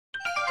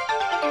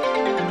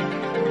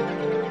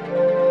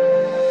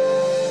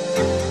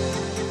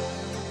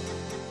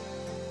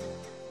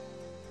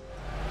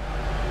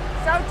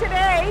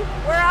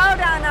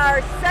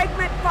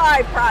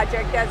Drive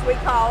project, as we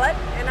call it,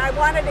 and I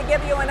wanted to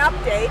give you an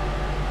update.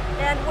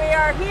 And we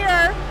are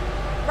here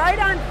right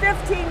on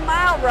 15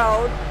 Mile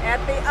Road at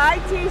the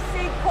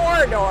ITC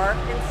corridor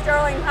in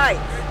Sterling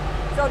Heights.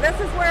 So this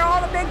is where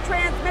all the big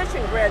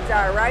transmission grids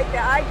are, right?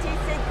 The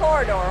ITC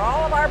corridor,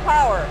 all of our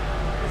power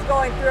is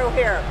going through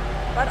here.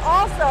 But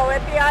also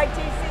at the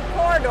ITC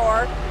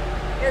corridor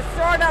is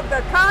sort of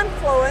the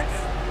confluence,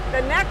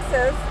 the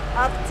nexus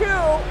of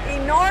two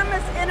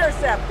enormous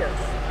interceptors.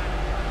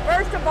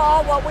 First of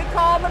all, what we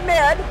call the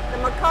MID, the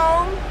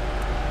Macomb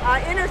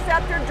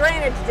Interceptor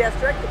Drainage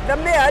District, the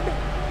MID,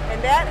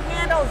 and that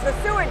handles the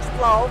sewage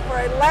flow for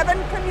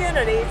 11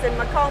 communities in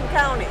Macomb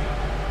County.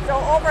 So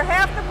over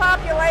half the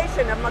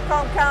population of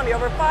Macomb County,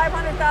 over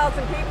 500,000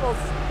 people's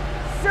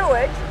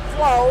sewage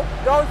flow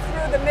goes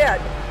through the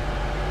MID.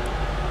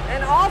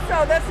 And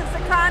also this is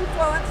the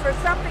confluence for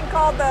something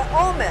called the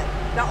OMID,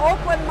 the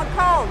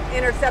Oakland-Macomb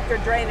Interceptor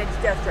Drainage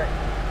District.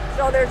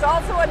 So there's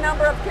also a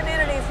number of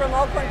communities from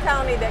Oakland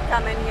County that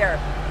come in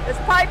here. This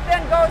pipe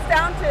then goes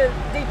down to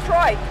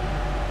Detroit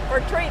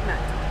for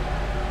treatment.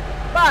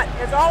 But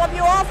as all of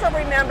you also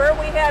remember,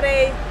 we had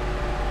a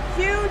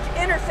huge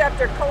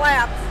interceptor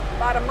collapse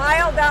about a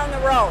mile down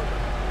the road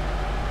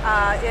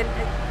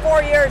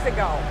 4 years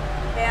ago.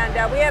 And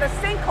we had a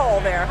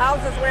sinkhole there.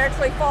 Houses were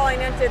actually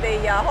falling into the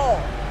hole.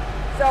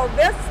 So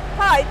this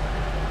pipe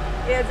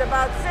is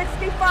about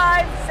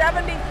 65,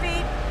 70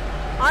 feet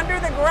under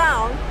the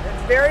ground.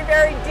 It's very,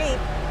 very deep.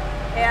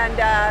 And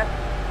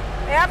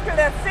after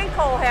that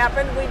sinkhole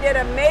happened, we did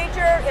a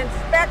major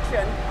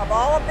inspection of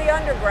all of the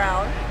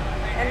underground.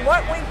 And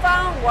what we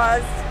found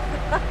was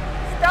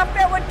stuff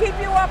that would keep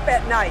you up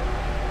at night.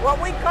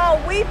 What we call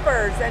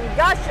weepers and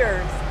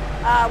gushers,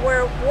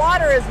 where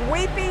water is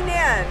weeping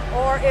in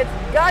or it's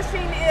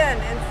gushing in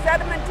and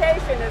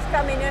sedimentation is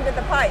coming into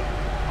the pipe.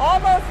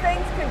 All those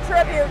things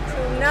contribute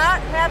to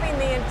not having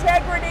the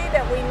integrity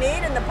that we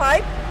need in the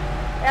pipe,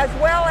 as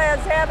well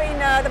as having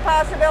the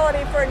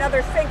possibility for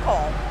another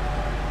sinkhole,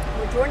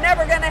 which we're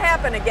never going to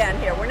happen again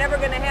here. We're never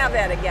going to have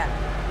that again.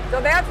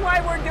 So that's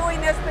why we're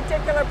doing this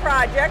particular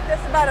project. This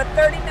is about a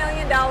 $30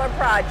 million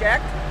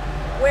project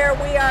where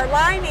we are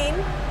lining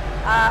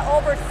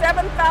over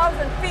 7,000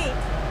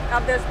 feet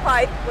of this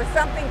pipe with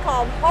something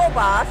called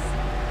HOBOS,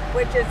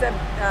 which is an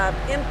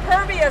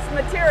impervious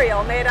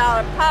material made out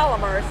of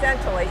polymer,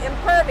 essentially,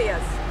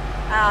 impervious.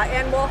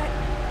 And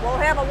we'll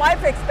have a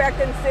life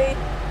expectancy,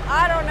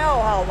 I don't know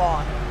how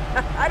long.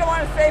 I don't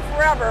want to say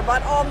forever,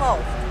 but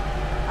almost.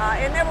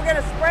 And then we're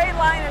going to spray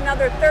line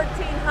another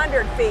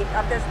 1,300 feet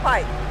of this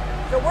pipe.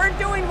 So we're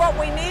doing what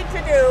we need to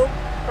do,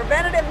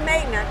 preventative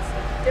maintenance,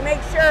 to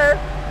make sure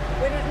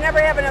we never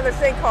have another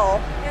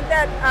sinkhole and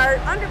that our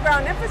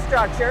underground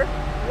infrastructure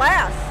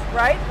lasts,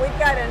 right? We've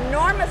got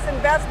enormous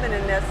investment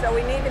in this, so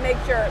we need to make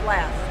sure it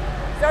lasts.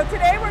 So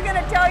today we're going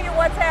to tell you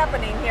what's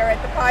happening here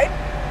at the pipe.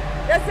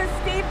 This is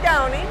Steve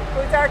Downing,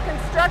 who's our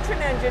construction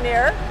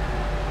engineer,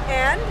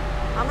 and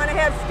I'm going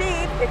to have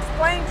Steve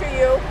explain to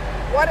you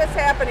what is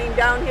happening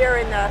down here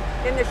in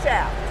the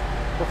shaft.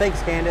 Well,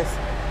 thanks, Candice.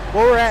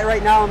 Where we're at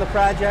right now on the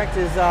project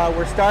is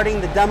we're starting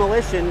the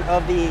demolition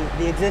of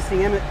the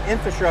existing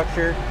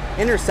infrastructure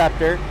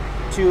interceptor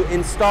to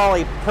install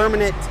a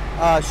permanent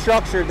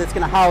structure that's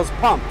going to house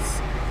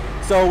pumps.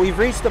 So we've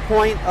reached the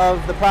point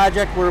of the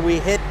project where we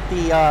hit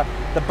the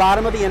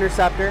bottom of the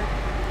interceptor,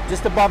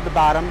 just above the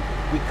bottom.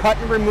 We cut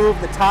and remove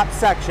the top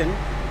section,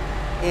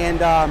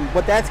 and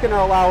what that's going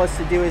to allow us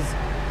to do is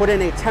put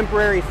in a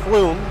temporary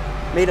flume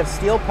made of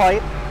steel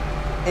pipe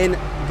and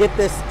get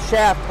this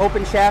shaft,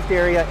 open shaft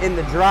area in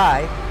the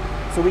dry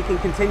so we can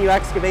continue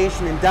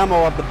excavation and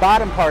demo of the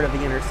bottom part of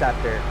the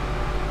interceptor.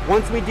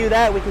 Once we do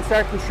that, we can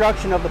start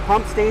construction of the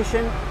pump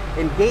station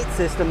and gate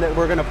system that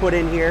we're going to put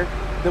in here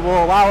that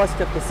will allow us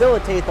to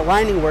facilitate the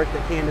lining work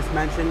that Candice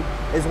mentioned,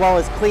 as well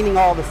as cleaning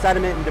all the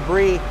sediment and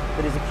debris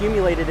that has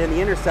accumulated in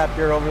the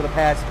interceptor over the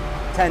past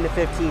 10 to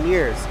 15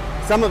 years.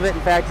 Some of it,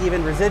 in fact,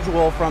 even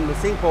residual from the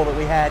sinkhole that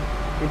we had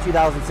in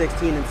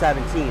 2016 and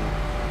 17.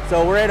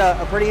 So we're at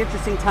a pretty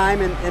interesting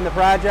time in the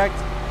project.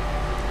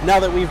 Now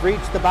that we've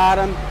reached the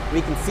bottom,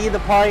 we can see the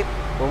pipe,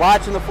 we're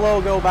watching the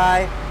flow go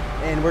by,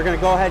 and we're going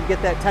to go ahead and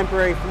get that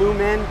temporary flume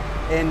in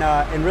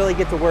and really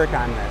get to work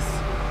on this.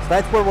 So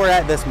that's where we're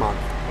at this month.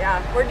 Yeah,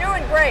 we're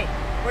doing great.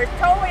 We're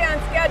totally on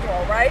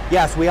schedule, right?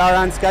 Yes, we are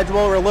on schedule.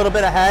 We're a little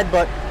bit ahead,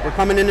 but we're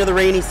coming into the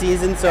rainy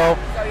season, so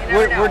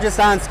we're just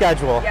on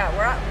schedule. Yeah,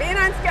 being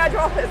on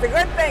schedule is a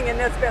good thing in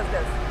this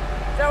business.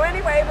 So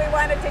anyway, we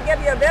wanted to give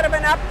you a bit of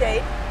an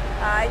update.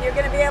 You're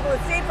going to be able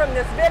to see from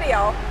this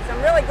video some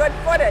really good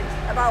footage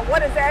about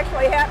what is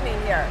actually happening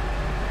here.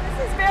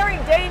 This is very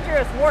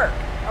dangerous work,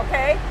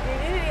 okay?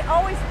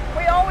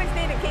 We always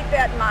need to keep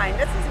that in mind.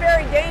 This is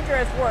very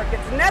dangerous work.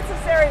 It's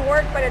necessary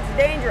work, but it's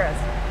dangerous.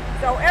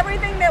 So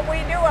everything that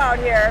we do out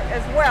here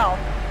as well,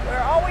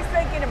 we're always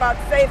thinking about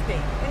safety.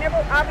 We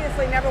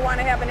obviously never want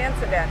to have an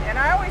incident. And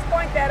I always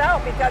point that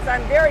out because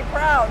I'm very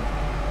proud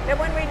that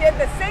when we did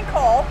the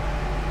sinkhole,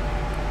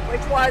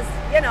 which was,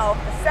 you know,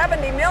 a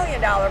 $70 million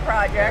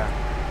project,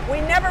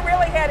 we never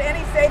really had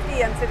any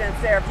safety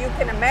incidents there, if you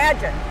can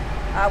imagine.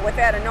 with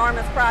that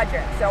enormous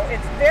project. So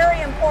it's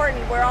very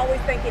important. We're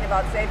always thinking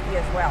about safety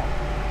as well.